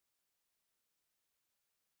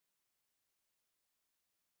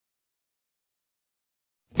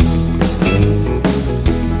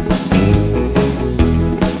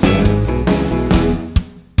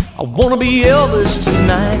Wanna be Elvis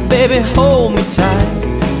tonight, baby, hold me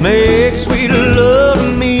tight. Make sweet love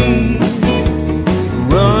to me.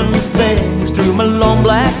 Run your fingers through my long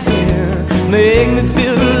black hair. Make me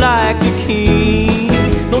feel like the king.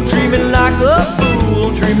 Don't treat me like a fool,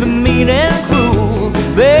 don't treat me mean and cruel.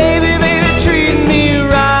 Baby, baby, treat me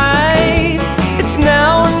right. It's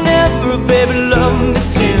now or never, baby, love me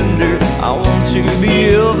tender. I want to be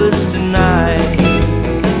Elvis tonight.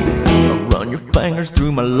 Run your fingers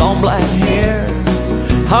through my long black hair.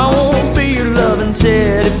 I won't be your loving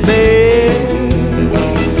teddy bear.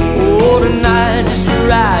 Oh, tonight's just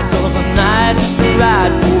right, 'cause the night's just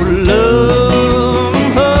right for love.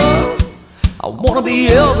 I wanna be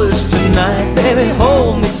Elvis tonight, baby,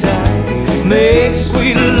 hold me tight. Make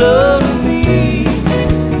sweet love to me.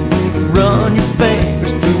 Run your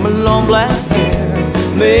fingers through my long black hair.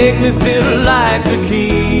 Make me feel like the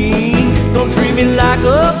king. Don't treat me like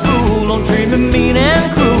a fool, don't treat me mean and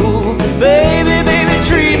cruel. Baby, baby,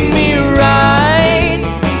 treat me right.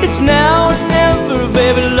 It's now or never,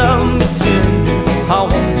 baby, love me tender. I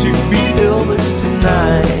want to be Elvis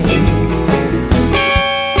tonight.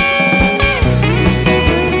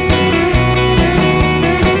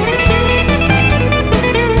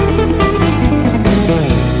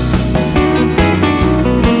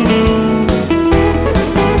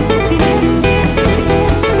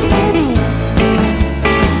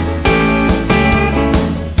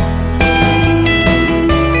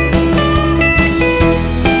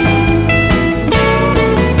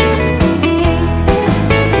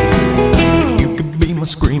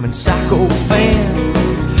 Psycho fan,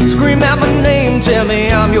 scream out my name, tell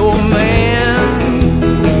me I'm your man.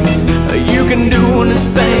 You can do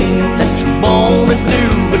anything that you wanna do,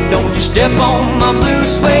 but don't you step on my blue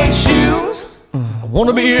suede shoes. I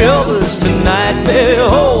wanna be Elvis tonight, baby,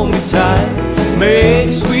 hold me tight. Make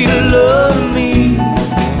sweet love to me.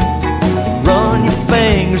 Run your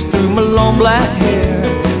fingers through my long black hair.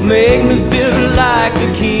 Make me feel like the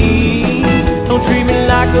king. Don't treat me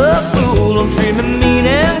like a fool, don't treat me